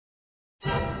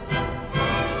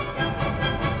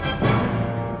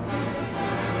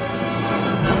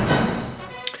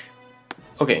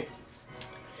Okay,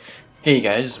 hey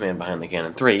guys, it's Man Behind the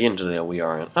Cannon 3, and today we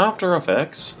are in After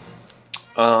Effects.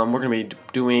 We're going to be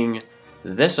doing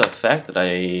this effect that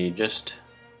I just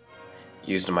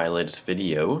used in my latest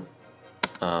video,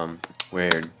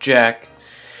 where Jack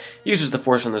uses the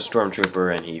force on the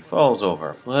Stormtrooper and he falls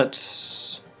over.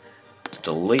 Let's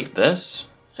delete this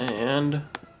and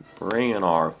bring in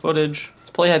our footage.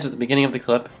 Let's play heads at the beginning of the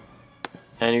clip,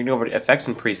 and you're going to go over to Effects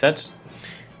and Presets.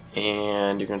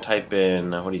 And you're going to type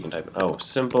in, what are you going to type in? Oh,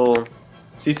 simple,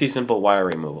 CC Simple Wire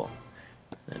Removal.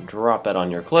 And drop that on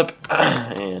your clip.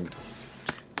 And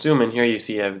zoom in here, you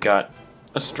see I've got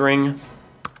a string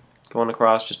going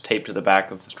across, just taped to the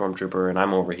back of the Stormtrooper, and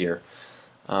I'm over here.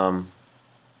 You're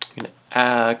going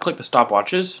to click the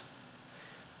stopwatches,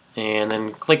 and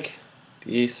then click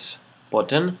this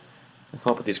button, and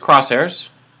come up with these crosshairs.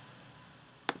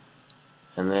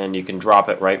 And then you can drop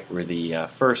it right where the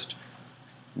first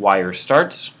wire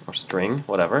starts, or string,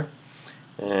 whatever,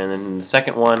 and then the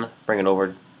second one, bring it over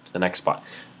to the next spot.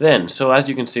 Then, so as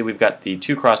you can see, we've got the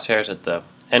two crosshairs at the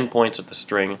end points of the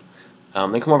string.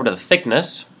 Then come over to the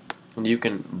thickness, and you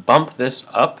can bump this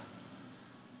up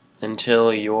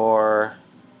until your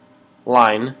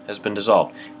line has been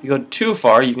dissolved. If you go too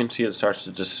far, you can see it starts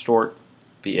to distort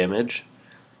the image.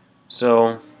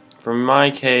 So, for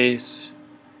my case,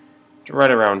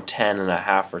 right around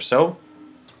 10.5 or so.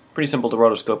 Pretty simple to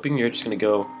rotoscoping. You're just going to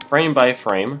go frame by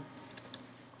frame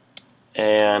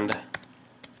and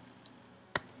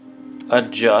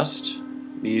adjust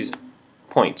these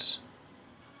points.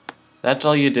 That's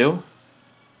all you do.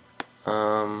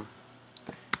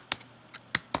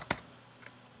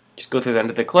 Just go through the end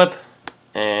of the clip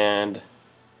and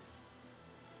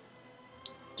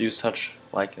do such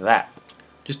like that.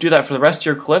 Just do that for the rest of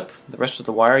your clip. The rest of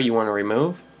the wire you want to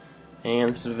remove. And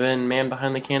this has been Man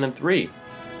Behind the Cannon 3.